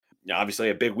Obviously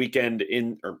a big big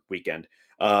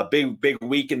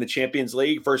week in the Champions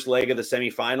League. First leg of the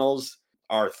semifinals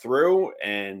are through,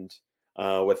 and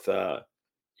with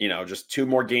just two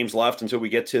more games left until we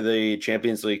get to the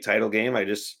Champions League title game. I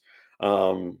just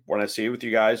want to see with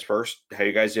you guys first. How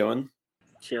you guys doing?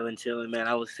 Chilling, man.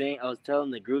 I was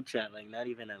telling the group chat, like, not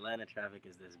even Atlanta traffic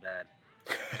is this bad.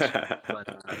 But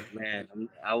man,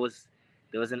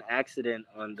 there was an accident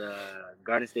on the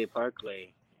Garden State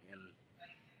Parkway, and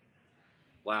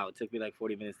wow, it took me like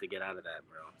 40 minutes to get out of that,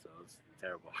 bro. So it's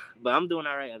terrible. But I'm doing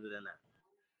all right other than that.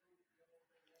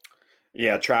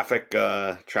 Yeah, traffic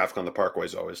on the Parkway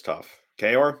is always tough.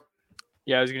 Kayor?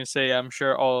 Yeah, I was going to say, I'm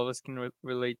sure all of us can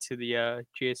relate to the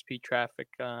GSP traffic.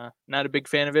 Not a big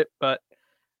fan of it, but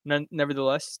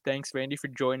nevertheless, thanks, Randy, for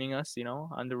joining us,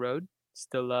 on the road.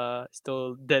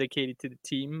 Still dedicated to the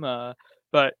team.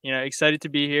 But, excited to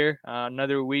be here.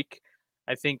 Another week.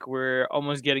 I think we're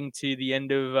almost getting to the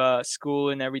end of school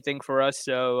and everything for us.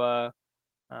 So,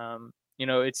 I'm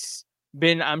sure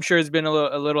it's been a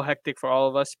little hectic for all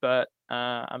of us, but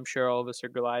I'm sure all of us are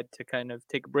glad to kind of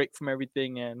take a break from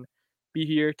everything and be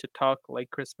here to talk, like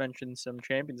Chris mentioned, some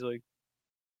Champions League.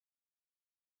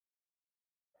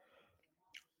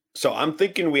 So I'm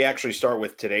thinking we actually start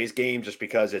with today's game just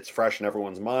because it's fresh in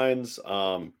everyone's minds.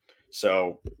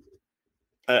 So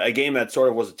a game that sort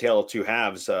of was a tale of two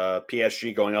halves.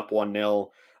 PSG going up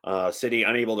 1-0, City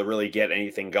unable to really get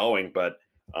anything going, but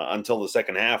until the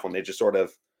second half when they just sort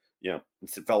of, it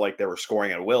felt like they were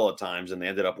scoring at will at times, and they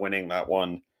ended up winning that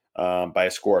one by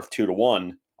a score of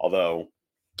 2-1. Although,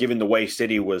 given the way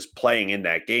City was playing in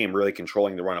that game, really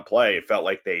controlling the run of play, it felt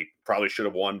like they probably should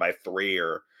have won by 3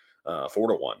 or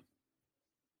 4-1.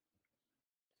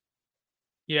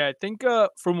 Yeah, I think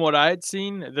from what I had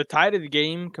seen, the tide of the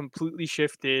game completely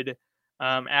shifted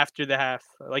after the half.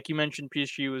 Like you mentioned,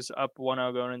 PSG was up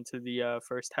 1-0 going into the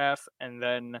first half, and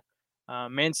then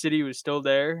Man City was still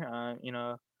there,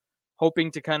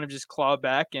 hoping to kind of just claw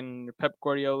back. And Pep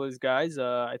Guardiola's guys,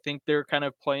 I think they're kind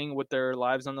of playing with their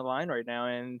lives on the line right now.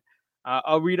 And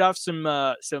I'll read off some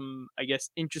I guess,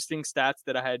 interesting stats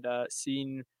that I had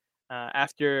seen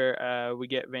after we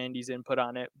get Vandy's input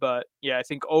on it. But yeah, I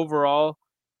think overall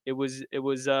it was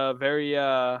a very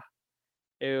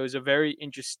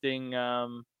interesting I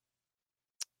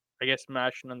guess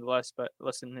match nonetheless. But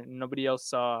listen, nobody else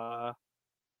saw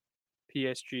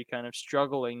PSG kind of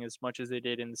struggling as much as they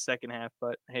did in the second half.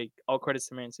 But hey, all credits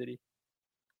to Man City.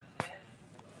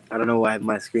 I don't know why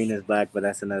my screen is black, but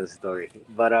that's another story.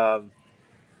 But I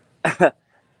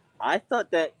thought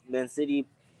that Man City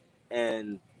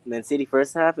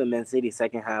first half and Man City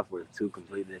second half were two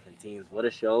completely different teams. What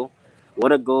a show!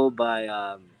 What a goal by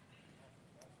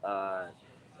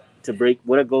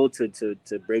what a goal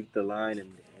to break the line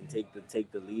and take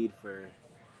the lead for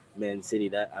Man City.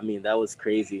 That was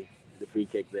crazy, the free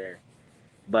kick there.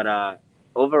 But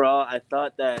overall, I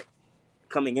thought that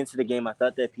coming into the game, I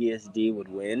thought that PSG would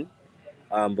win.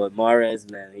 But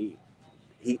Mahrez, man, he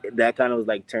that kind of was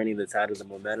like turning the tide of the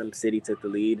momentum. City took the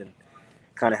lead and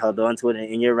kind of held on to it.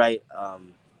 And you're right,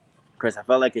 Chris. I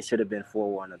felt like it should have been 4-1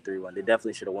 or 3-1. They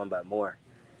definitely should have won by more.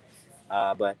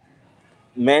 But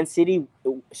Man City,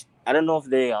 I don't know if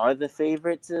they are the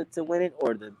favorite to win it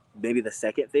or maybe the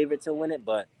second favorite to win it.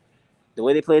 But the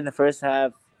way they played in the first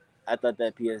half, I thought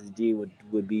that PSG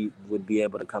would be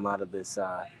able to come out of this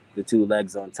the two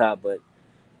legs on top. But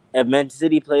if Man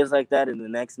City plays like that in the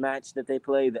next match that they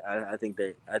play, I think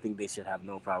they should have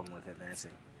no problem with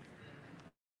advancing.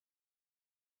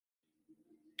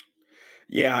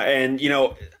 Yeah, and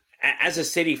as a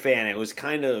City fan, it was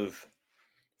kind of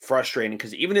frustrating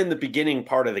because even in the beginning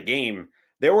part of the game,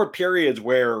 there were periods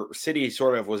where City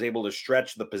sort of was able to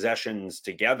stretch the possessions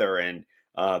together, and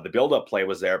the build-up play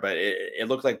was there. But it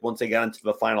looked like once they got into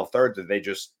the final third that they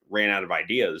just ran out of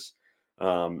ideas.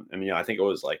 I think it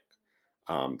was like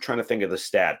trying to think of the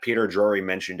stat. Peter Drury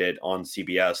mentioned it on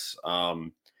CBS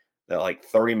that like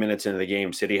 30 minutes into the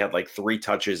game, City had like 3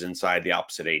 touches inside the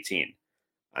opposite 18.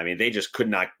 I mean, they just could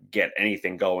not get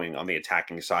anything going on the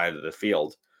attacking side of the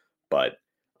field, but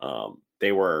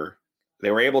they were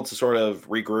able to sort of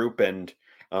regroup, and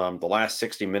the last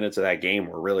 60 minutes of that game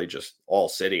were really just all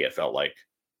City, it felt like.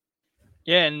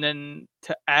 Yeah, and then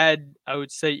to add, I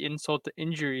would say, insult to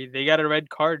injury, they got a red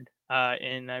card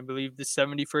in, I believe, the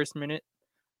 71st minute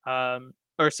or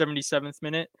 77th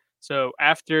minute. So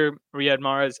after Riyad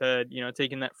Mahrez had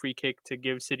taken that free kick to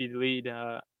give City the lead,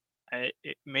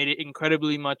 it made it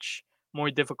incredibly much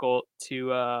more difficult to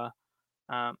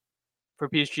for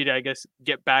PSG to, I guess,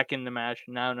 get back in the match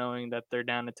now, knowing that they're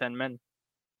down to 10 men.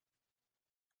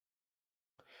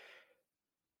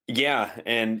 Yeah,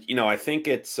 and I think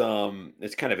it's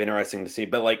kind of interesting to see,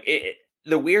 but like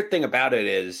the weird thing about it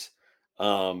is,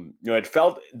 it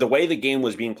felt the way the game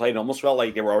was being played, it almost felt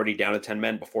like they were already down to 10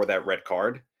 men before that red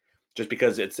card, just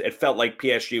because it felt like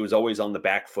PSG was always on the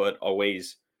back foot,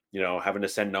 always having to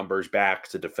send numbers back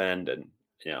to defend, and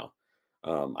you know,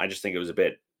 I just think it was a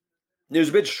bit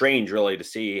strange, really, to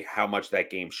see how much that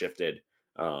game shifted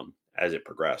as it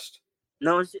progressed.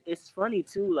 No, it's funny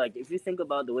too. Like if you think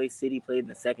about the way City played in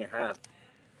the second half,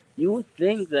 you would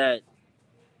think that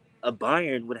a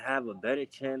Bayern would have a better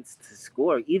chance to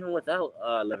score even without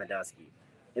Lewandowski.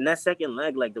 In that second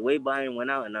leg, like the way Bayern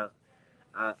went out, and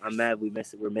I'm mad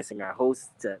we're missing our host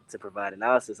to provide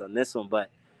analysis on this one, but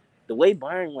the way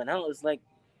Bayern went out is like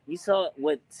we saw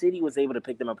what City was able to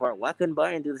pick them apart. Why couldn't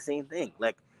Bayern do the same thing?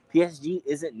 Like PSG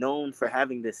isn't known for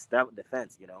having this stout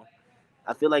defense.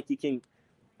 I feel like you can.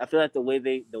 I feel like the way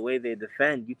they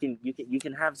defend, you can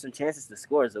have some chances to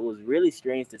score. So it was really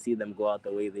strange to see them go out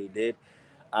the way they did.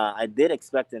 I did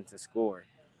expect them to score,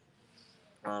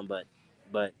 but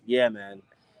yeah, man.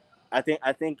 I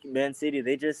think Man City,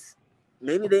 they just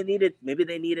maybe they needed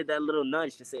that little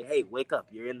nudge to say, hey, wake up,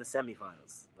 you're in the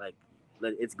semifinals, like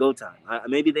it's go time.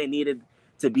 Maybe they needed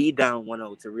to be down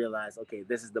 1-0 to realize, okay,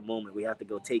 this is the moment we have to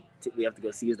we have to go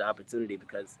seize the opportunity,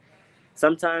 because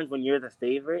sometimes when you're the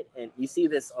favorite, and you see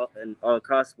this all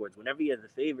across sports, whenever you're the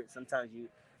favorite, sometimes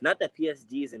not that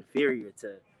PSG is inferior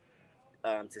to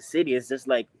City. It's just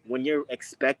like when you're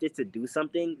expected to do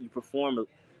something, you perform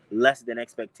less than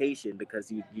expectation because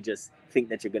you just think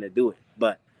that you're gonna do it.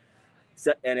 But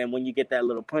and then when you get that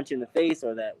little punch in the face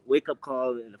or that wake up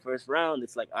call in the first round,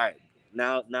 it's like, all right,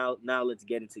 now let's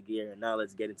get into gear, and now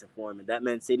let's get into form. And that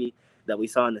Man City that we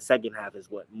saw in the second half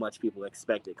is what much people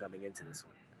expected coming into this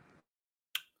one.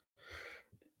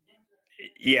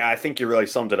 Yeah, I think you really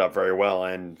summed it up very well.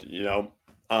 And,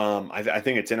 I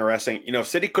think it's interesting.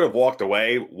 City could have walked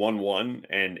away 1-1,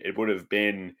 and it would have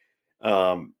been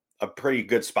a pretty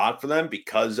good spot for them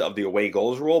because of the away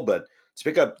goals rule. But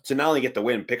to not only get the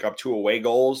win, pick up two away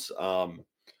goals, PSG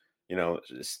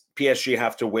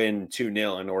have to win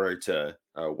 2-0 in order to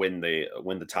win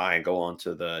the tie and go on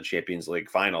to the Champions League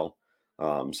final.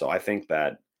 So I think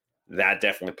that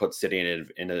definitely puts City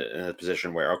in a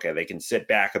position where, okay, they can sit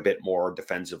back a bit more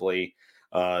defensively.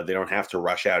 They don't have to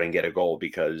rush out and get a goal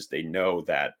because they know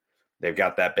that they've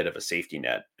got that bit of a safety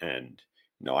net. And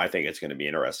I think it's going to be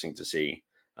interesting to see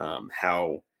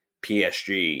how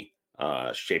PSG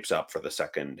shapes up for the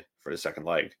second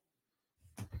leg.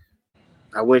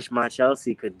 I wish my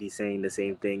Chelsea could be saying the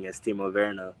same thing, as Timo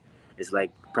Werner is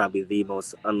like probably the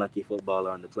most unlucky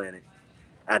footballer on the planet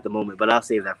at the moment. But I'll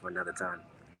save that for another time.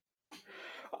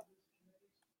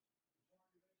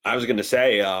 I was going to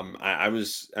say, KR,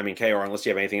 unless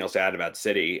you have anything else to add about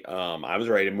City, I was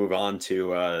ready to move on to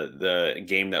the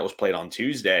game that was played on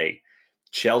Tuesday,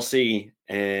 Chelsea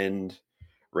and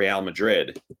Real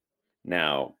Madrid.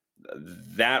 Now,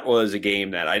 that was a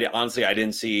game that I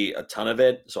didn't see a ton of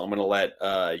it, so I'm going to let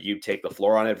you take the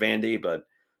floor on it, Vandy. But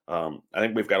I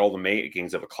think we've got all the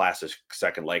makings of a classic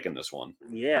second leg in this one.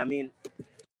 Yeah, I mean,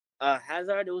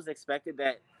 Hazard, it was expected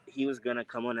that he was gonna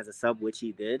come on as a sub, which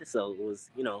he did. So it was,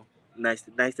 nice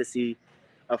to see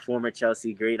a former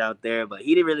Chelsea great out there. But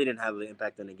he really didn't have an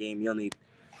impact on the game. He only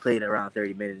played around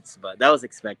 30 minutes, but that was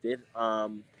expected.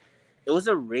 It was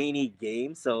a rainy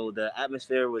game, so the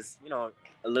atmosphere was,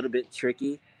 a little bit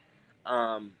tricky.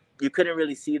 You couldn't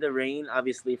really see the rain,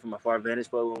 obviously, from a far vantage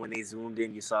point. When they zoomed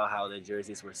in, you saw how the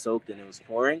jerseys were soaked and it was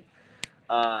pouring.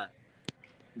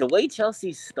 The way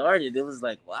Chelsea started, it was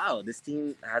like, wow, this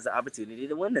team has an opportunity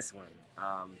to win this one.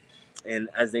 And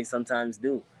as they sometimes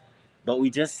do. But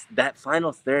that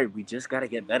final third, we just got to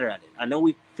get better at it. I know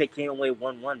we came away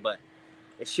 1-1, but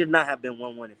it should not have been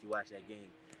 1-1 if you watch that game.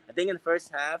 I think in the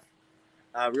first half,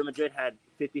 Real Madrid had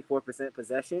 54%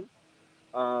 possession.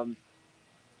 And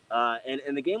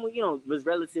the game, was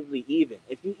relatively even.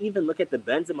 If you even look at the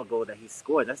Benzema goal that he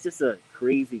scored, that's just a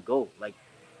crazy goal. Like,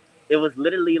 it was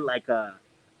literally like a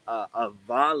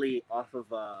volley off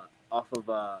of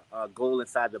a goal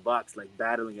inside the box, like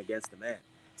battling against the man.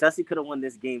 Chelsea could have won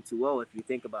this game 2-0 if you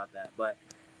think about that. But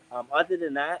other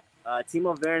than that,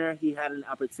 Timo Werner, he had an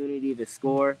opportunity to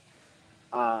score.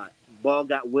 Ball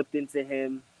got whipped into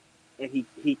him, and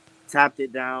he tapped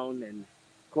it down, and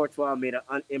Courtois made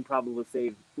an improbable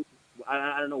save.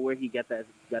 I don't know where he got that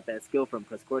skill from,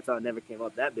 because Courtois never came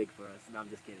up that big for us. No, I'm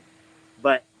just kidding.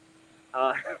 But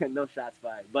no shots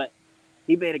fired. But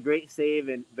he made a great save,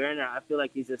 and Werner, I feel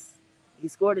like he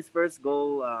scored his first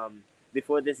goal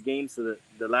before this game. So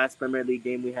the last Premier League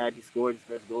game we had, he scored his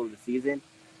first goal of the season,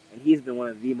 and he's been one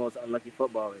of the most unlucky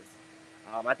footballers.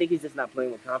 I think he's just not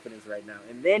playing with confidence right now.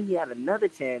 And then he had another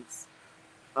chance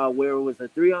where it was a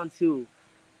 3-on-2,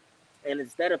 and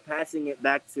instead of passing it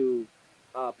back to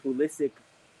Pulisic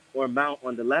or Mount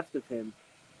on the left of him,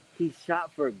 he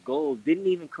shot for goal. Didn't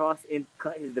even cross in,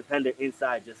 cut his defender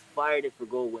inside. Just fired it for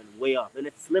goal. Went way off, and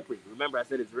it's slippery. Remember, I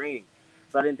said it's raining,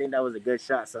 so I didn't think that was a good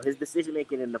shot. So his decision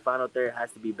making in the final third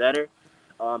has to be better.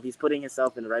 He's putting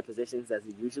himself in the right positions as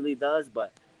he usually does,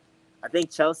 but I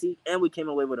think Chelsea, and we came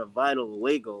away with a vital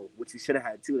away goal, which we should have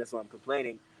had too. That's why I'm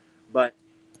complaining. But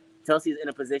Chelsea's in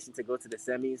a position to go to the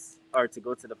semis or to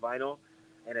go to the final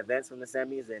and advance from the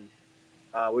semis, and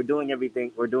we're doing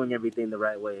everything. We're doing everything the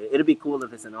right way. It'd be cool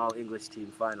if it's an all English team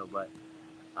final, but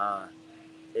uh,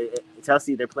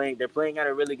 Chelsea they're playing. They're playing at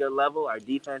a really good level. Our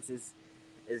defense is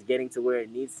getting to where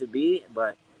it needs to be,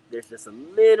 but there's just a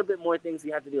little bit more things we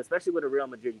have to do, especially with a Real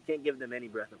Madrid. You can't give them any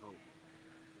breath of hope.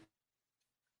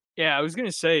 Yeah, I was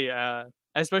gonna say,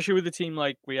 especially with a team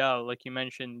like Real, like you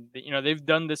mentioned, they've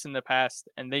done this in the past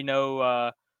and they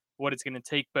know what it's gonna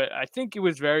take. But I think it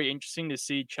was very interesting to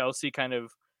see Chelsea kind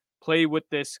of play with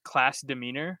this class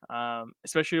demeanor,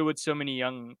 especially with so many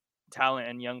young talent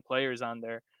and young players on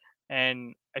there.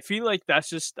 And I feel like that's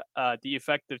just the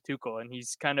effect of Tuchel, and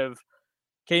he's kind of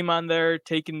came on there,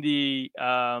 taking the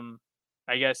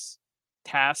I guess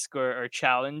task or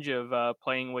challenge of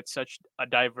playing with such a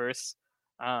diverse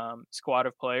squad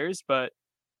of players, but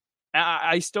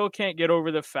I still can't get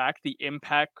over the fact the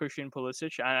impact Christian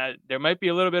Pulisic. There might be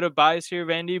a little bit of bias here,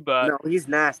 Vandy, but No, he's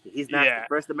nasty. He's nasty. yeah,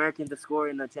 First American to score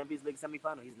in the Champions League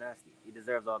semifinal. He's nasty. He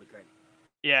deserves all the credit.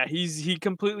 yeah, he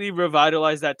completely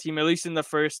revitalized that team at least in the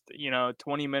first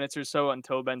 20 minutes or so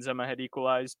until Benzema had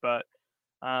equalized. But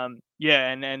yeah,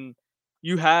 and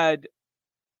you had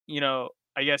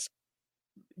I guess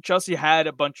Chelsea had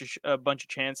a bunch of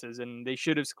chances and they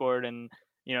should have scored, and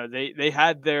they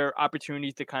had their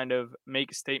opportunity to kind of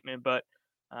make a statement, but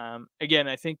again,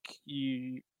 I think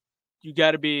you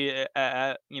got to be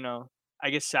I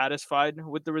guess satisfied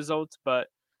with the results. But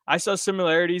I saw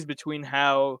similarities between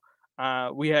how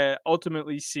we had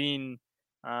ultimately seen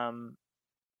um,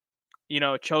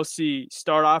 Chelsea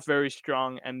start off very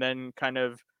strong and then kind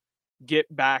of get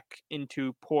back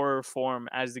into poorer form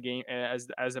as the game as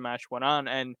the match went on.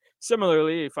 And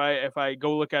similarly, if I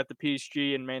go look at the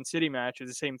PSG and Man City match,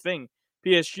 it's the same thing.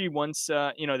 PSG once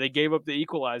they gave up the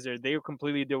equalizer, they were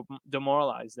completely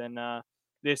demoralized, and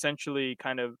they essentially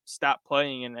kind of stopped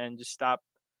playing and just stopped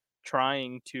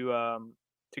trying to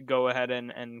go ahead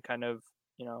and kind of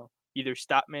either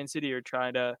stop Man City or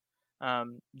try to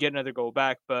get another goal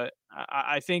back. But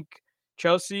I think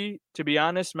Chelsea, to be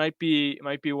honest, might be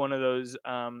one of those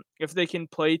if they can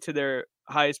play to their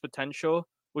highest potential,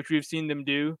 which we've seen them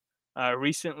do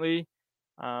recently.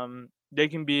 They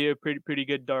can be a pretty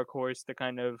good dark horse to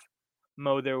kind of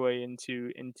mow their way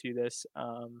into this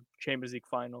Champions League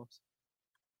finals.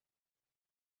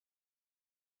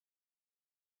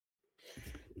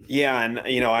 Yeah, and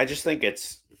I just think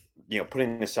it's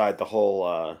putting aside the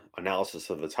whole analysis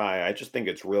of the tie, I just think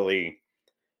it's really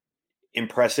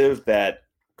impressive that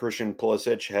Christian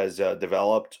Pulisic has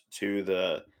developed to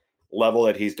the level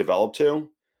that he's developed to.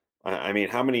 I mean,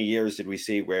 how many years did we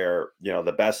see where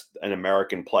the best an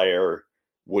American player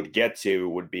would get to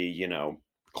would be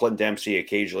Clint Dempsey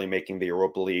occasionally making the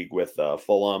Europa League with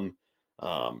Fulham,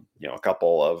 a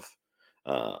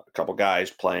couple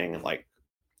guys playing in like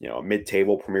a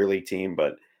mid-table Premier League team,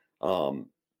 but um,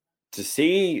 to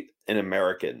see an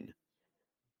American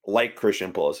like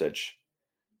Christian Pulisic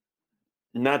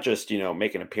not just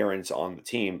make an appearance on the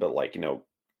team, but like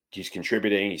he's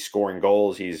contributing, he's scoring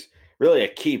goals, he's really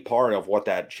a key part of what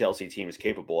that Chelsea team is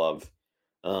capable of.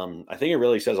 I think it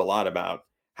really says a lot about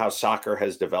how soccer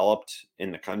has developed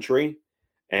in the country,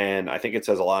 and I think it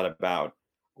says a lot about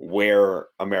where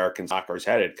American soccer is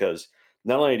headed. Because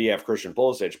not only do you have Christian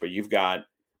Pulisic, but you've got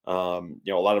a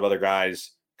lot of other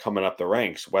guys coming up the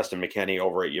ranks. Weston McKennie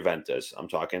over at Juventus. I'm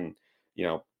talking you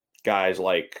know guys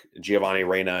like Giovanni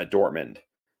Reina at Dortmund,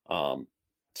 um,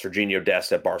 Serginho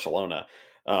Dest at Barcelona.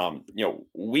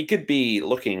 We could be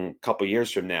looking a couple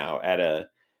years from now at a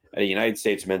United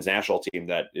States men's national team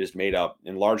that is made up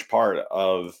in large part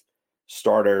of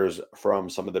starters from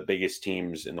some of the biggest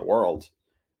teams in the world.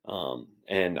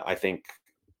 And I think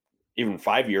even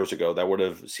 5 years ago, that would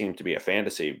have seemed to be a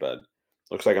fantasy, but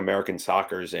looks like American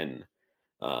soccer's in,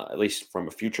 at least from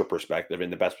a future perspective,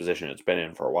 in the best position it's been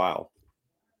in for a while.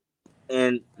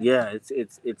 And yeah,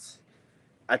 it's.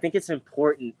 I think it's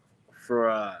important for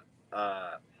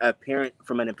a parent,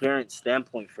 from an apparent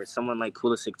standpoint, for someone like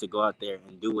Pulisic to go out there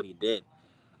and do what he did.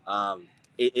 Um,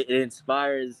 it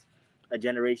inspires a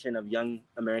generation of young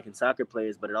American soccer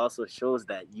players, but it also shows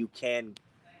that you can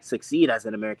succeed as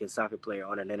an American soccer player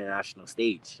on an international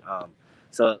stage.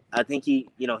 So I think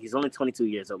he's only 22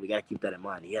 years old. We got to keep that in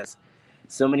mind. He has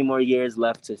so many more years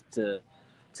left to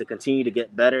continue to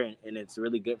get better, and it's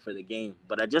really good for the game.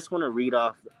 But I just want to read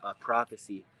off a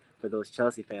prophecy for those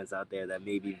Chelsea fans out there that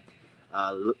may be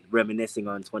reminiscing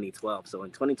on 2012. So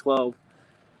in 2012,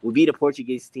 we beat a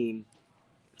Portuguese team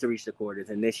to reach the quarters,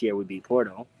 and this year we beat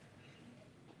Porto.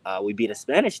 We beat a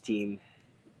Spanish team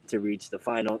to reach the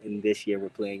final, and this year we're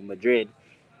playing Madrid.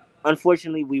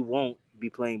 Unfortunately, we won't be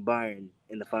playing Bayern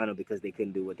in the final because they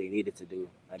couldn't do what they needed to do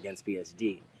against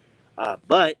PSG.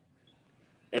 But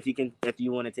if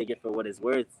you want to take it for what it's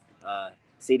worth,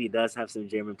 City does have some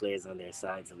German players on their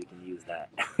side, so we can use that.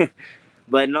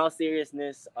 But in all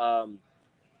seriousness,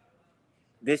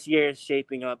 this year is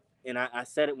shaping up, and I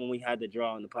said it when we had the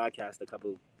draw on the podcast a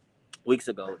couple weeks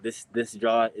ago. This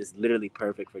draw is literally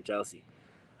perfect for Chelsea.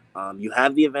 You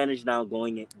have the advantage now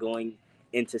going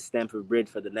into Stamford Bridge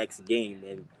for the next game,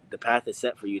 and the path is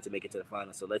set for you to make it to the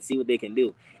final. So let's see what they can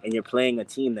do. And you're playing a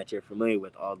team that you're familiar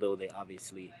with, although they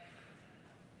obviously,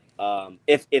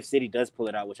 if City does pull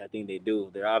it out, which I think they do,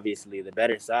 they're obviously the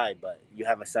better side. But you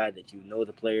have a side that you know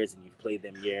the players and you've played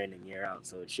them year in and year out,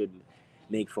 so it should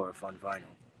make for a fun final.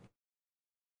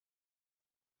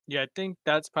 Yeah, I think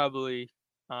that's probably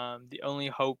the only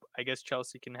hope I guess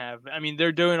Chelsea can have. I mean,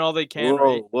 they're doing all they can,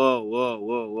 right?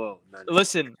 Whoa. No.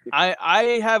 Listen,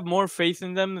 I have more faith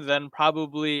in them than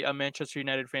probably a Manchester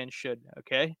United fan should.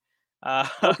 Okay.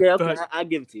 Okay. But I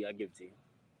give it to you.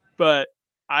 but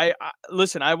I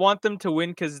listen. I want them to win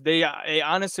because they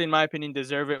honestly, in my opinion,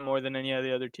 deserve it more than any of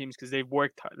the other teams because they've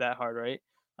worked that hard, right?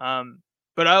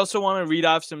 But I also want to read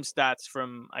off some stats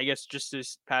from I guess just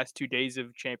this past 2 days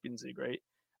of Champions League, right?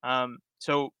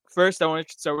 So first, I want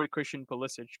to start with Christian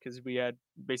Pulisic because we had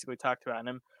basically talked about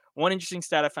him. One interesting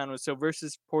stat I found was so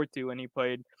versus Porto when he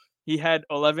played, he had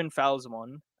 11 fouls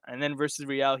won, and then versus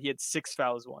Real he had 6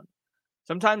 fouls won.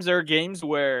 Sometimes there are games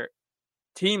where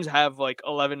teams have like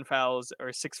 11 fouls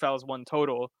or 6 fouls won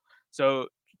total. So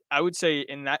I would say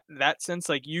in that sense,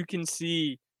 like you can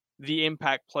see the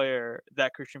impact player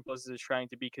that Christian Pulisic is trying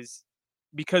to be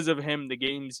because of him, the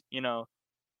game's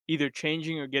either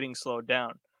changing or getting slowed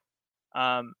down.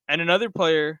 And another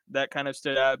player that kind of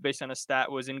stood out based on a stat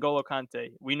was N'Golo Kante.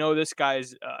 We know this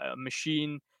guy's a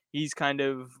machine. He's kind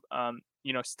of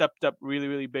stepped up really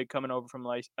really big coming over from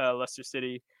Leicester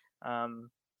City, and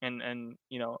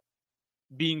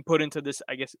being put into this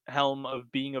I guess helm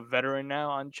of being a veteran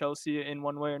now on Chelsea in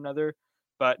one way or another.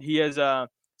 But he has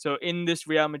so in this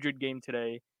Real Madrid game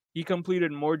today, he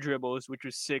completed more dribbles, which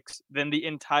was 6, than the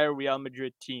entire Real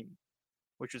Madrid team,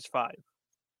 which was 5.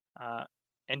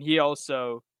 And he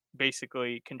also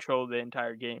basically controlled the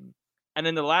entire game. And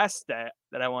then the last stat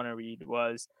that I want to read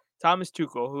was Thomas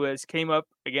Tuchel, who has came up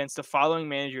against the following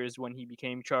managers when he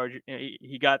became charged.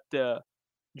 He got the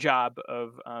job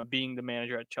of being the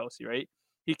manager at Chelsea, right?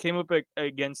 He came up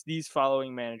against these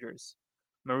following managers: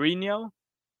 Mourinho,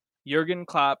 Jurgen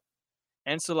Klopp,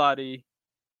 Ancelotti,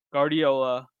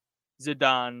 Guardiola,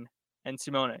 Zidane, and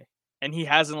Simone. And he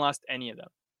hasn't lost any of them.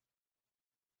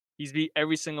 He's beat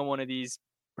every single one of these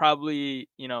probably,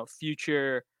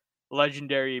 future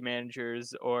legendary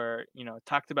managers or,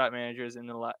 talked about managers in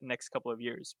the next couple of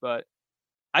years. But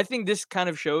I think this kind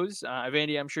of shows,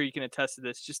 Vandy, I'm sure you can attest to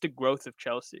this, just the growth of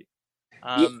Chelsea.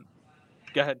 Go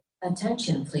ahead.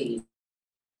 Attention, please.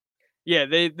 Yeah,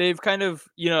 they've kind of,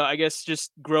 I guess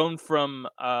just grown from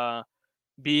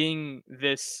being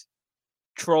this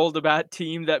trolled about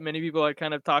team that many people are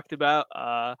kind of talked about,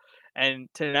 and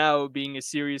to now being a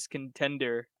serious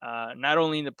contender, not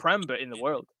only in the Prem but in the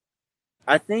world.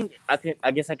 I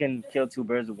guess I can kill 2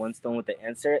 birds with 1 stone with the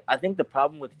answer. I think the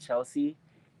problem with Chelsea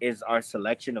is our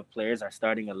selection of players, our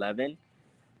starting 11.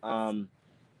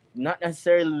 Not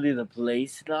necessarily the play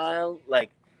style. Like,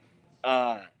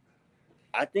 I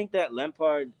think that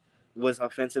Lampard was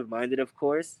offensive minded, of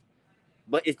course,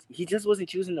 but he just wasn't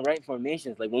choosing the right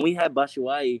formations. Like when we had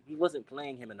Batshuayi, he wasn't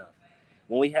playing him enough.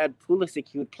 When we had Pulisic,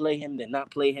 he would play him, then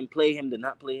not play him, then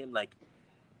not play him. Like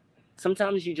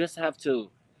sometimes you just have to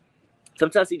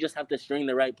string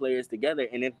the right players together.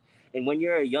 And when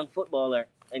you're a young footballer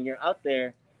and you're out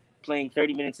there playing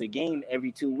 30 minutes a game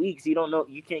every 2 weeks,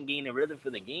 you can't gain a rhythm for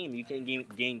the game. You can't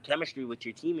gain chemistry with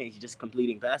your teammates. You're just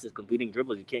completing passes, completing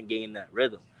dribbles. You can't gain that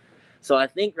rhythm. So I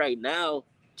think right now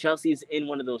Chelsea's in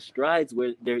one of those strides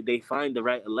where they find the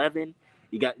right 11.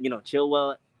 You got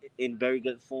Chilwell in very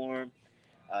good form.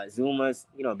 Zuma's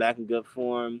back in good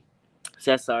form.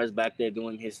 Cesar's back there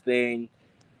doing his thing.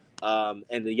 And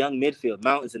the young midfield,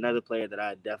 Mount is another player that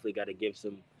I definitely got to give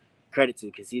some credit to,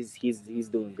 because he's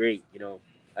doing great.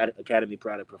 At academy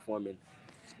product performing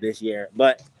this year.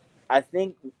 But I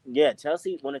think, yeah,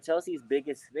 Chelsea. One of Chelsea's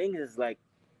biggest things is like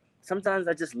sometimes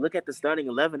I just look at the starting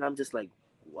 11. I'm just like,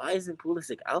 why isn't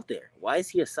Pulisic out there? Why is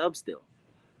he a sub still?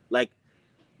 Like,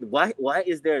 why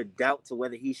is there a doubt to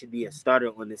whether he should be a starter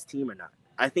on this team or not?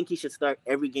 I think he should start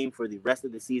every game for the rest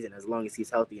of the season as long as he's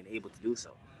healthy and able to do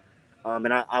so.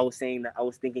 And I was saying that I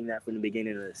was thinking that from the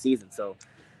beginning of the season. So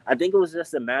I think it was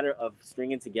just a matter of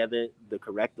stringing together the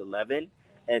correct 11,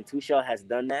 and Tuchel has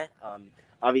done that.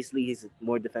 Obviously, he's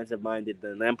more defensive minded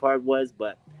than Lampard was,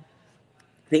 but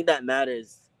I think that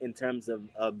matters in terms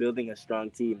of building a strong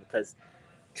team, because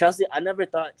Chelsea. I never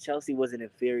thought Chelsea was an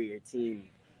inferior team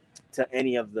to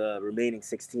any of the remaining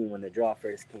 16 when the draw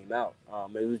first came out.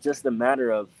 It was just a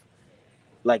matter of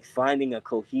like finding a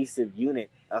cohesive unit,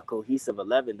 a cohesive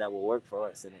 11 that will work for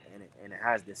us, and it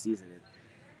has this season.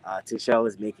 Tuchel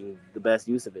is making the best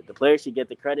use of it. The players should get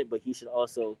the credit, but he should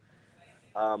also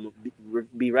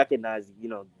be recognized.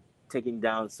 Taking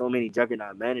down so many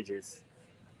juggernaut managers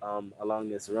along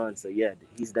this run. So yeah,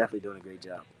 he's definitely doing a great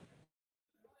job.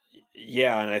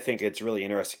 Yeah, and I think it's really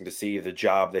interesting to see the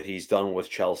job that he's done with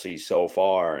Chelsea so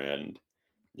far, and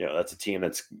that's a team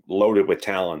that's loaded with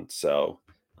talent. So,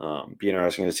 be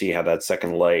interesting to see how that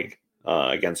second leg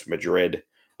against Madrid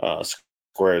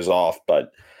squares off.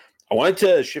 But I wanted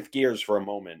to shift gears for a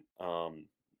moment, and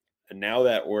now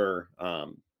that we're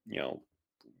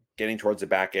getting towards the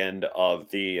back end of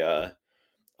the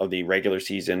regular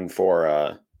season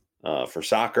for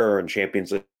soccer and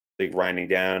Champions League winding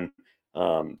down.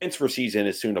 Transfer season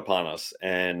is soon upon us,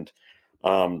 and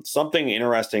something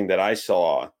interesting that I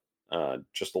saw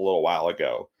just a little while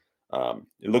ago.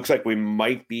 It looks like we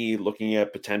might be looking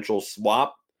at potential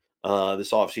swap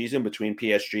this offseason between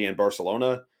PSG and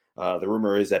Barcelona. The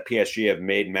rumor is that PSG have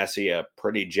made Messi a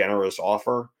pretty generous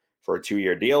offer for a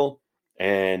 2-year deal,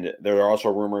 and there are also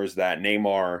rumors that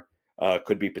Neymar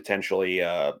could be potentially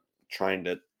trying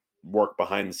to work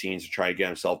behind the scenes to try to get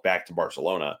himself back to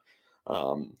Barcelona.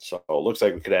 So it looks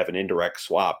like we could have an indirect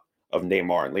swap of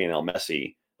Neymar and Lionel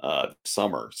Messi this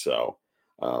summer. So,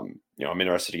 I'm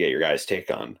interested to get your guys' take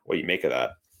on what you make of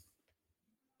that.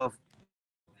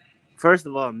 First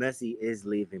of all, Messi is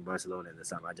leaving Barcelona in the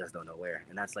summer. I just don't know where,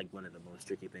 and that's like one of the most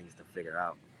tricky things to figure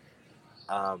out.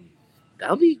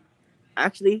 That'll be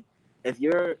actually, if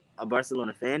you're a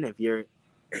Barcelona fan, if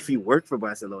you work for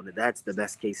Barcelona, that's the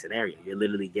best case scenario. You're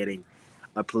literally getting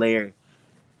a player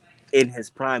in his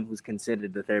prime who's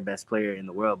considered the third best player in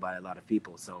the world by a lot of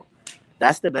people. So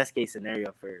that's the best case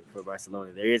scenario for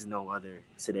Barcelona. There is no other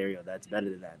scenario that's better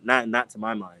than that. Not to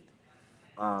my mind.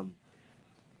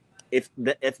 If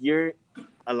you're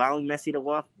allowing Messi to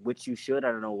walk, which you should,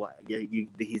 I don't know what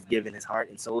he's given his heart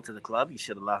and soul to the club. You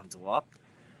should allow him to walk.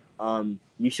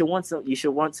 You should want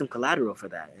some collateral for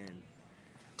that.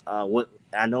 And what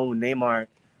I know, Neymar,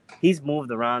 he's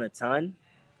moved around a ton,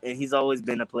 and he's always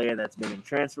been a player that's been in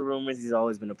transfer rumors. He's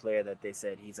always been a player that they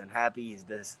said he's unhappy, he's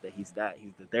this, that he's that,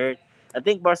 he's the third. I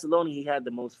think Barcelona, he had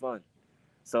the most fun.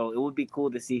 So it would be cool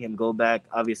to see him go back.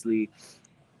 Obviously,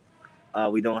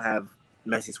 we don't have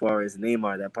Messi, Suarez, and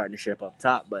Neymar, that partnership up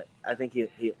top, but I think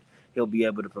he'll be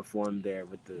able to perform there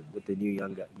with the new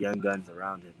young guns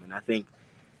around him. And I think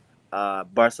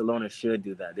Barcelona should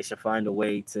do that. They should find a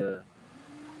way to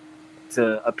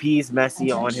appease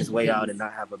Messi on his way out and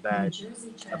not have a bad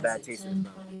taste in his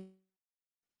mouth.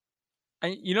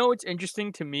 What's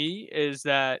interesting to me is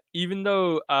that even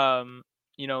though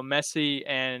Messi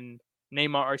and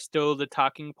Neymar are still the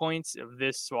talking points of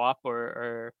this swap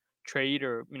or trade,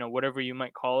 or whatever you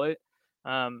might call it,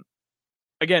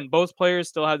 again, both players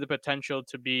still have the potential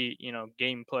to be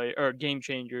game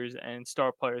changers and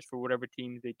star players for whatever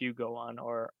teams they do go on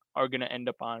or are going to end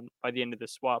up on by the end of the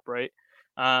swap, right?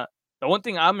 The one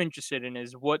thing I'm interested in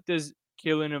is, what does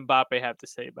Kylian Mbappe have to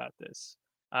say about this?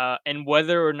 And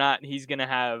whether or not he's going to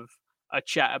have a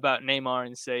chat about Neymar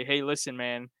and say, hey, listen,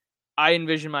 man, I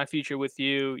envision my future with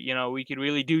you. We could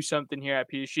really do something here at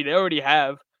PSG. They already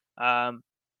have.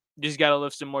 Just got to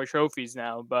lift some more trophies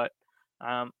now. But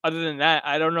other than that,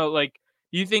 I don't know. Like,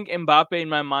 do you think Mbappe in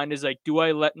my mind is like, do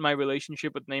I let my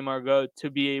relationship with Neymar go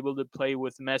to be able to play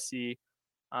with Messi?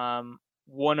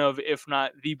 One of, if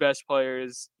not the best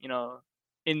players,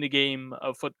 in the game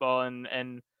of football,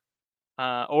 and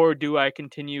or do I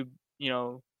continue,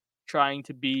 trying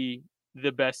to be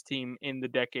the best team in the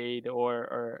decade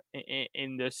or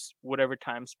in this whatever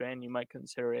time span you might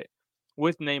consider it,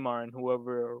 with Neymar and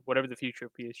whatever the future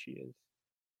of PSG is.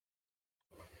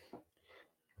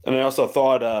 And I also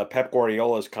thought Pep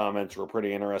Guardiola's comments were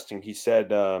pretty interesting. He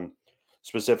said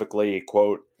specifically,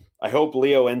 quote, I hope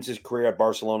Leo ends his career at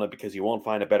Barcelona because he won't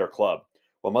find a better club.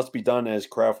 What must be done, as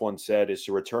Kraft once said, is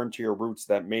to return to your roots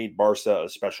that made Barca a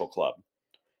special club.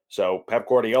 So Pep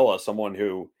Guardiola, someone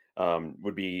who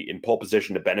would be in pole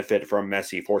position to benefit from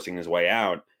Messi forcing his way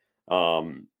out,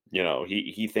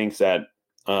 he thinks that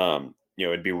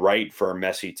it'd be right for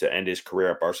Messi to end his career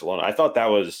at Barcelona. I thought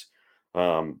that was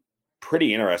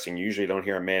pretty interesting. You usually don't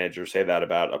hear a manager say that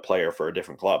about a player for a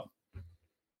different club.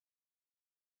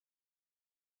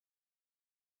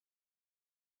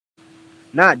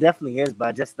 No, it definitely is, but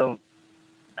I just see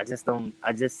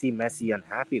Messi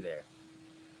unhappy there.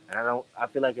 And I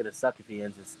feel like it'd suck if he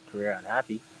ends his career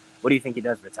unhappy. What do you think he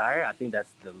does? Retire? I think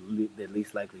that's the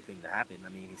least likely thing to happen. I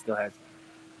mean, he still has,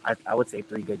 I would say,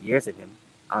 3 good years in him.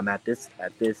 At this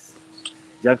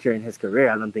juncture in his career,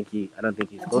 I don't think he's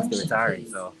close to retiring.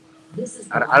 So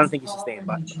I don't think he should stay in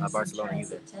Barcelona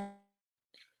either.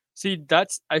 See,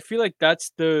 I feel like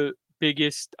that's the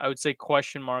biggest, I would say,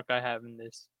 question mark I have in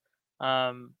this.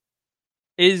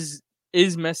 Is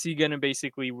Messi gonna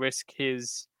basically risk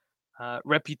his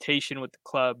reputation with the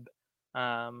club,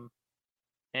 and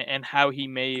how he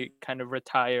may kind of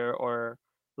retire or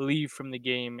leave from the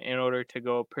game in order to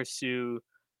go pursue,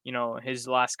 his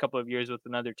last couple of years with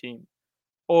another team?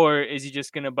 Or is he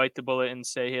just gonna bite the bullet and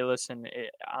say, "Hey, listen,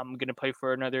 I'm gonna play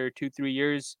for another 2, 3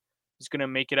 years. Just gonna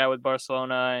make it out with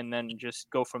Barcelona and then just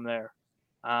go from there."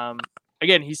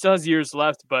 Again, he still has years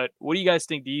left, but what do you guys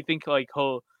think? Do you think like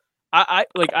he'll?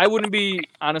 I wouldn't be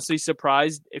honestly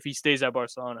surprised if he stays at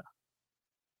Barcelona.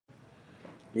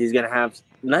 He's gonna have,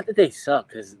 not that they suck,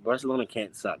 because Barcelona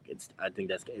can't suck. I think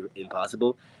that's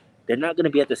impossible. They're not gonna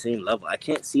be at the same level. I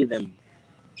can't see them.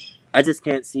 I just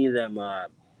can't see them.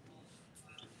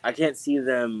 I can't see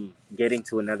them getting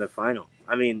to another final.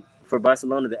 I mean, for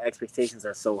Barcelona, the expectations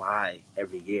are so high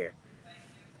every year.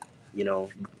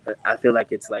 I feel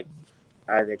like it's like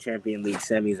either Champions League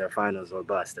semis or finals or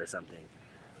bust or something.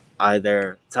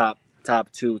 Either top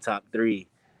 2, top 3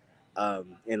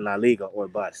 in La Liga or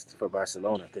bust for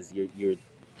Barcelona, because you're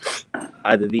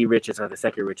either the richest or the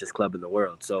second richest club in the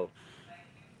world. So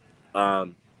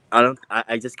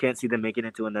I just can't see them making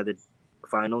it to another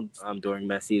final during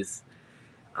Messi's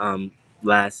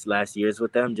last years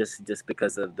with them, just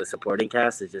because of the supporting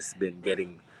cast has just been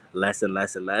getting less and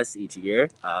less and less each year.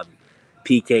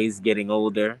 PK's getting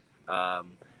older,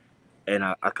 and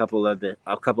a couple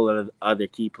of other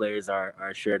key players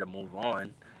are sure to move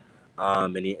on.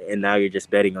 And now you're just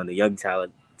betting on the young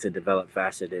talent to develop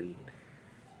faster than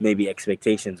maybe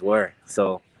expectations were.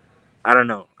 So I don't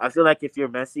know. I feel like if you're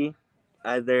Messi,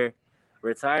 either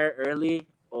retire early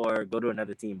or go to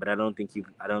another team. But I don't think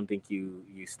you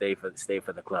stay for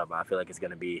the club. I feel like it's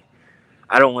gonna be.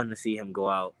 I don't want to see him go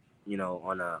out,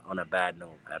 on a bad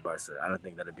note at Barca. I don't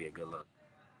think that'd be a good look.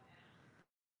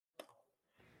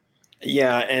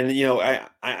 Yeah, and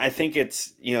I think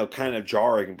it's kind of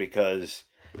jarring because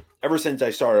ever since I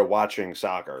started watching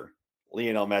soccer,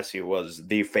 Lionel Messi was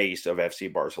the face of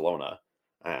FC Barcelona.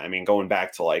 I mean, going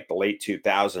back to like the late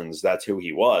 2000s, that's who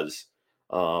he was.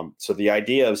 So the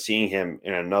idea of seeing him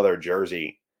in another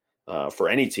jersey for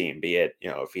any team, be it,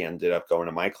 if he ended up going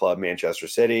to my club, Manchester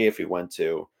City, if he went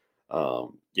to,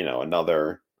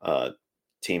 another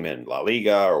team in La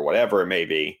Liga or whatever it may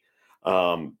be,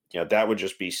 that would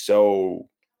just be so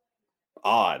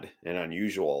odd and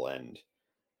unusual. And,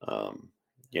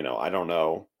 I don't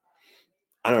know.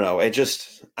 It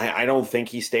just, I don't think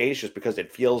he stays just because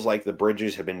it feels like the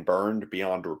bridges have been burned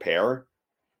beyond repair.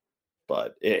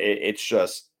 But it's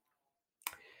just,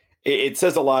 it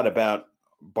says a lot about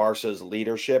Barca's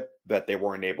leadership that they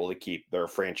weren't able to keep their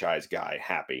franchise guy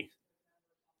happy.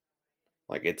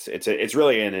 Like it's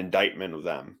really an indictment of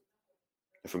them,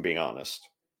 if I'm being honest.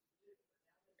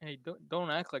 Hey, don't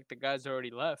act like the guy's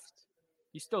already left.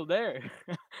 He's still there.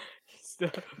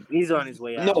 He's on his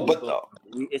way No, out. but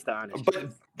It's the honest but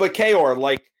truth. but Kaor,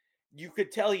 like you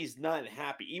could tell he's not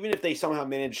happy. Even if they somehow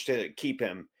manage to keep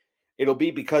him, it'll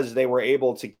be because they were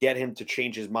able to get him to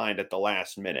change his mind at the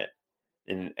last minute.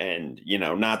 And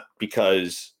not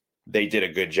because they did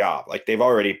a good job. Like they've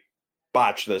already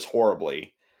botched this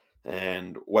horribly.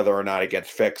 And whether or not it gets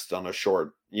fixed on a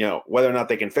short, whether or not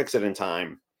they can fix it in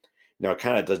time, it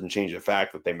kind of doesn't change the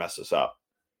fact that they messed this up.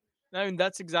 I mean,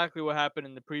 that's exactly what happened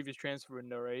in the previous transfer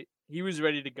window, right? He was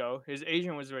ready to go. His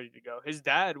agent was ready to go. His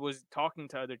dad was talking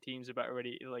to other teams about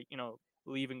already, like,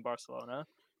 leaving Barcelona.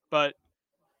 But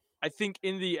I think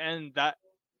in the end,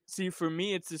 for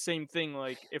me, it's the same thing.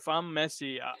 Like, if I'm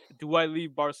Messi, do I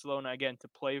leave Barcelona again to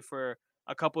play for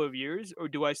a couple of years, or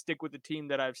do I stick with the team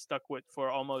that I've stuck with for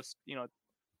almost,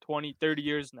 20, 30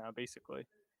 years now, basically?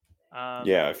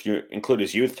 Yeah, if you include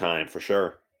his youth time, for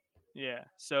sure. Yeah.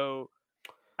 So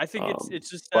I think it's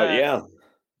just But yeah,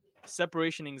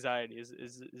 separation anxiety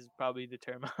is probably the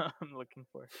term I'm looking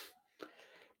for.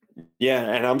 yeah,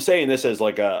 and I'm saying this as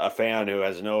like a fan who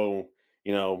has no,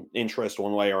 interest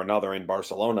one way or another in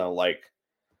Barcelona. Like,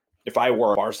 if I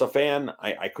were a Barca fan,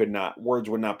 I could not, words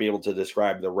would not be able to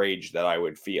describe the rage that I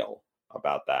would feel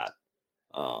about that.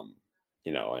 Um,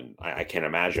 and I can't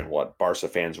imagine what Barca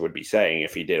fans would be saying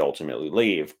if he did ultimately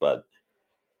leave. But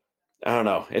I don't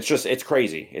know. It's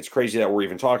crazy. It's crazy that we're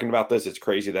even talking about this. It's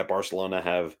crazy that Barcelona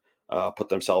have put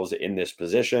themselves in this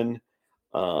position.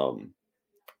 Um,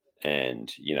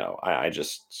 and I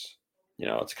just,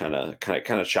 it's kind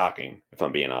of shocking if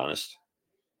I'm being honest.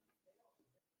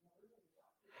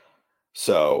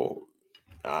 So,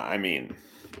 I mean,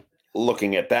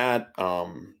 looking at that,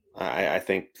 I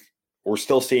think we're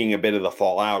still seeing a bit of the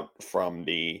fallout from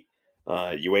the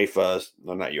UEFA,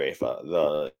 no, not UEFA,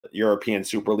 the European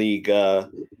Super League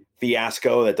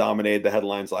fiasco that dominated the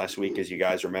headlines last week, as you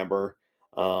guys remember.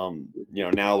 Now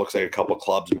it looks like a couple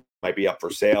clubs might be up for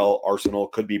sale. Arsenal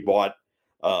could be bought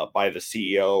by the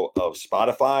CEO of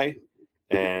Spotify,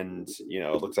 and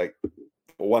it looks like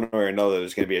one way or another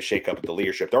there's going to be a shakeup at the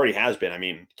leadership. There already has been. I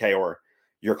mean, Kayor,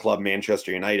 your club,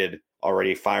 Manchester United,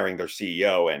 already firing their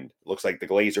CEO, and it looks like the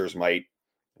Glazers might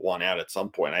want out at some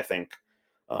point. I think,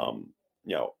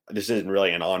 this isn't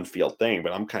really an on-field thing,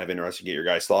 but I'm kind of interested to get your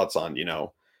guys' thoughts on,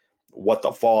 what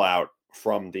the fallout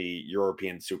from the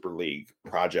European Super League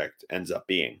project ends up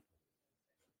being.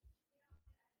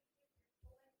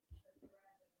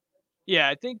 Yeah,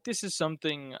 I think this is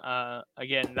something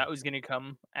again that was going to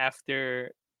come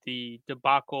after the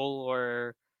debacle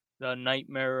or the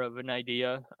nightmare of an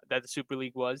idea that the Super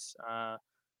League was.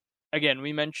 Again,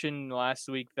 we mentioned last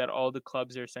week that all the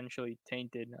clubs are essentially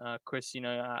tainted. Chris,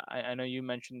 I know you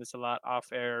mentioned this a lot off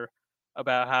air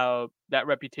about how that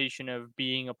reputation of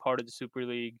being a part of the Super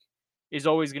League is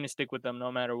always going to stick with them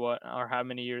no matter what or how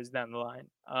many years down the line.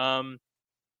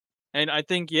 And I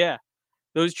think, yeah,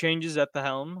 those changes at the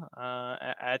helm,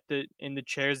 at the in the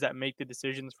chairs that make the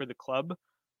decisions for the club,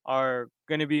 are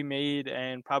going to be made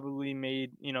and probably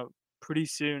made, pretty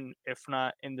soon, if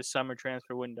not in the summer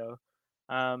transfer window.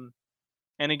 Um,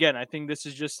 and again, I think this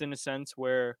is just in a sense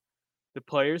where the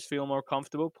players feel more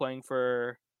comfortable playing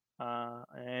for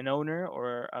an owner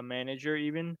or a manager,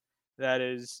 even that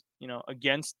is,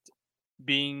 against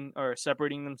being or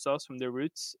separating themselves from their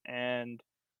roots. And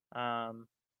um,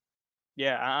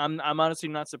 yeah, I'm honestly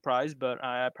not surprised, but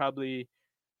I probably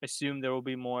assume there will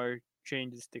be more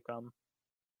changes to come.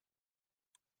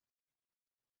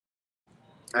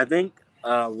 I think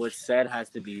what's said has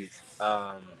to be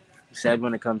um, said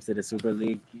when it comes to the Super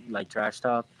League, like trash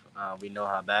talk. We know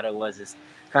how bad it was. It's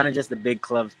kind of just the big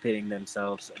clubs pitting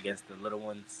themselves against the little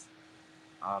ones,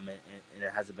 and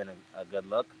it hasn't been a good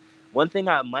look. One thing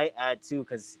I might add too,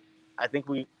 because I think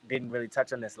we didn't really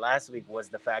touch on this last week, was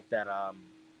the fact that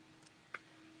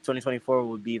 2024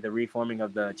 would be the reforming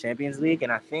of the Champions League,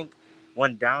 and I think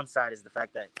one downside is the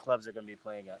fact that clubs are going to be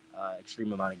playing an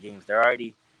extreme amount of games. They're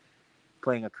already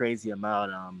playing a crazy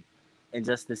amount, and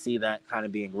just to see that kind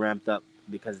of being ramped up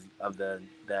because of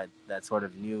that sort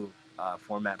of new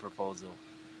format proposal,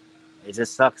 it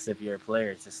just sucks if you're a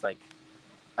player. It's just like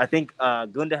I think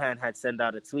Gundogan had sent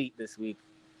out a tweet this week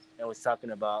and was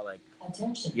talking about like,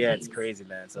 yeah, it's crazy,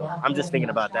 man. So I'm just thinking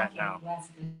about that now.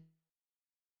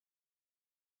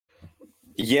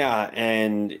 Yeah,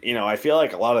 and I feel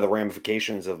like a lot of the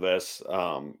ramifications of this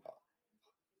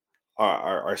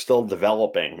are still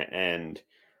developing, and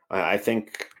I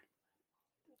think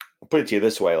I'll put it to you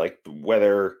this way: like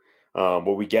whether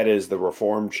what we get is the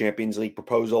reformed Champions League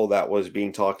proposal that was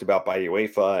being talked about by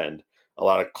UEFA, and a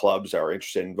lot of clubs are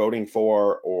interested in voting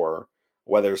for, or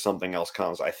whether something else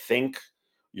comes. I think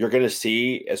you're going to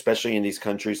see, especially in these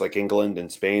countries like England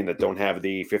and Spain that don't have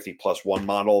the 50+1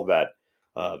 model that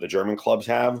the German clubs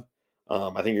have.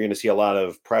 I think you're going to see a lot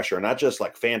of pressure, not just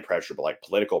like fan pressure, but like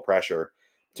political pressure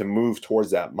to move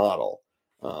towards that model.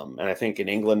 And I think in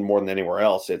England, more than anywhere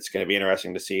else, it's going to be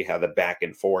interesting to see how the back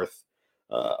and forth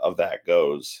of that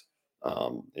goes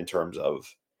in terms of,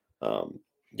 um,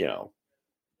 you know,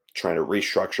 trying to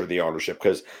restructure the ownership.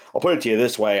 Because I'll put it to you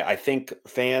this way: I think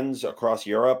fans across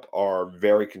Europe are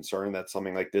very concerned that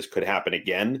something like this could happen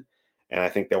again. And I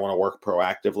think they want to work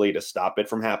proactively to stop it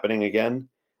from happening again.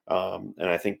 And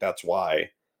I think that's why,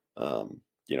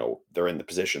 they're in the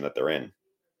position that they're in.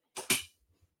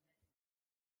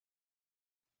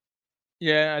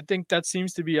 Yeah, I think that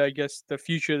seems to be, I guess, the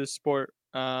future of the sport.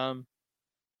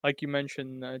 Like you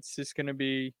mentioned, it's just going to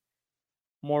be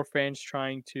more fans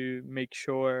trying to make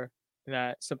sure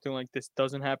that something like this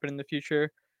doesn't happen in the future.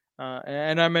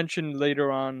 And I mentioned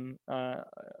later on, I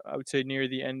would say near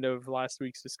the end of last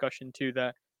week's discussion too,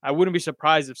 that I wouldn't be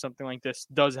surprised if something like this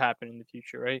does happen in the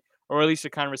future, right? Or at least a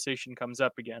conversation comes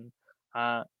up again.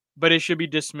 But it should be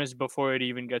dismissed before it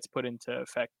even gets put into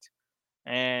effect.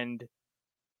 And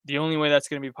the only way that's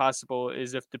going to be possible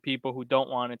is if the people who don't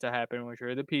want it to happen, which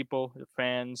are the people, the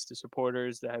fans, the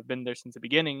supporters that have been there since the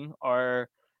beginning, are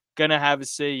going to have a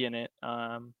say in it.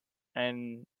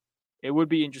 And it would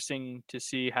be interesting to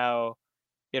see how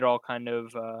it all kind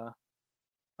of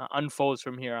unfolds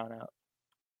from here on out.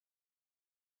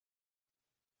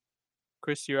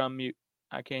 Chris, you're on mute.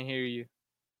 I can't hear you.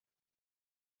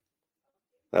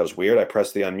 That was weird. I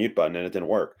pressed the unmute button and it didn't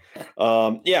work.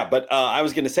 Yeah, but I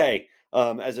was going to say,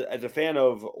 as a fan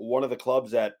of one of the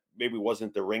clubs that maybe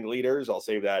wasn't the ringleaders, I'll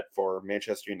save that for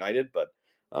Manchester United. But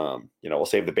we'll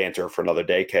save the banter for another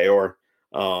day. Kayor,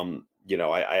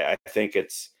 I think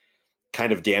it's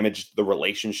kind of damaged the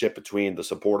relationship between the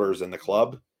supporters and the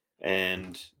club,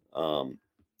 and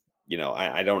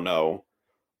I don't know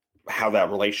how that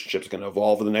relationship is going to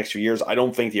evolve in the next few years. I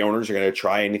don't think the owners are going to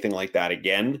try anything like that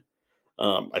again.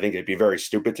 I think it'd be very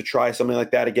stupid to try something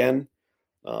like that again.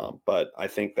 But I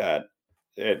think that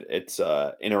it's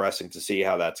interesting to see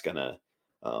how that's going to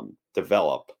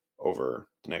develop over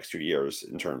the next few years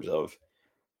in terms of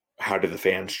how do the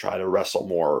fans try to wrestle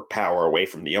more power away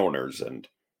from the owners and,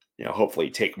 hopefully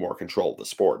take more control of the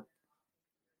sport.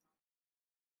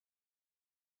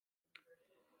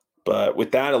 But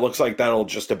with that, it looks like that'll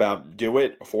just about do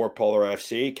it for Polar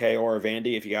FC. Kayor or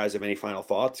Vandy, if you guys have any final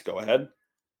thoughts, go ahead.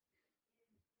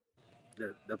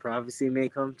 The prophecy may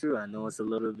come true. I know it's a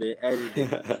little bit edited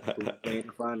playing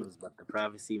the finals, but the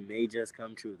prophecy may just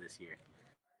come true this year.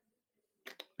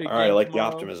 Big All right, I like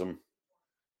tomorrow. the optimism.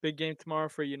 Big game tomorrow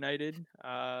for United.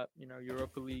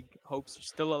 Europa League hopes are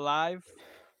still alive,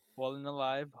 well and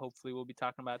alive. Hopefully, we'll be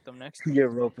talking about them next week.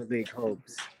 Europa League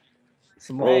hopes.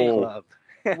 Small club.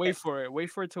 Wait for it. Wait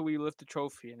for it till we lift the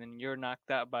trophy, and then you're knocked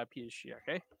out by PSG.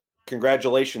 Okay.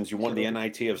 Congratulations, you won the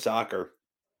NIT of soccer.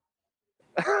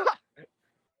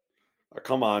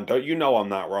 Come on, don't you know I'm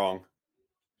not wrong?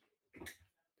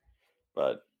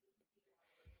 But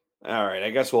all right,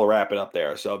 I guess we'll wrap it up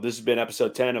there. So this has been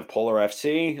episode 10 of Polar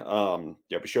FC.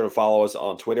 Be sure to follow us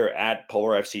on Twitter at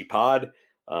Polar FC Pod.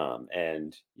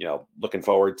 And looking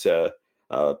forward to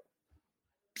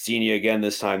seeing you again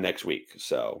this time next week.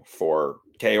 So for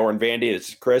Kayor and Vandy, this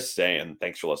is Chris saying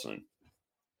thanks for listening.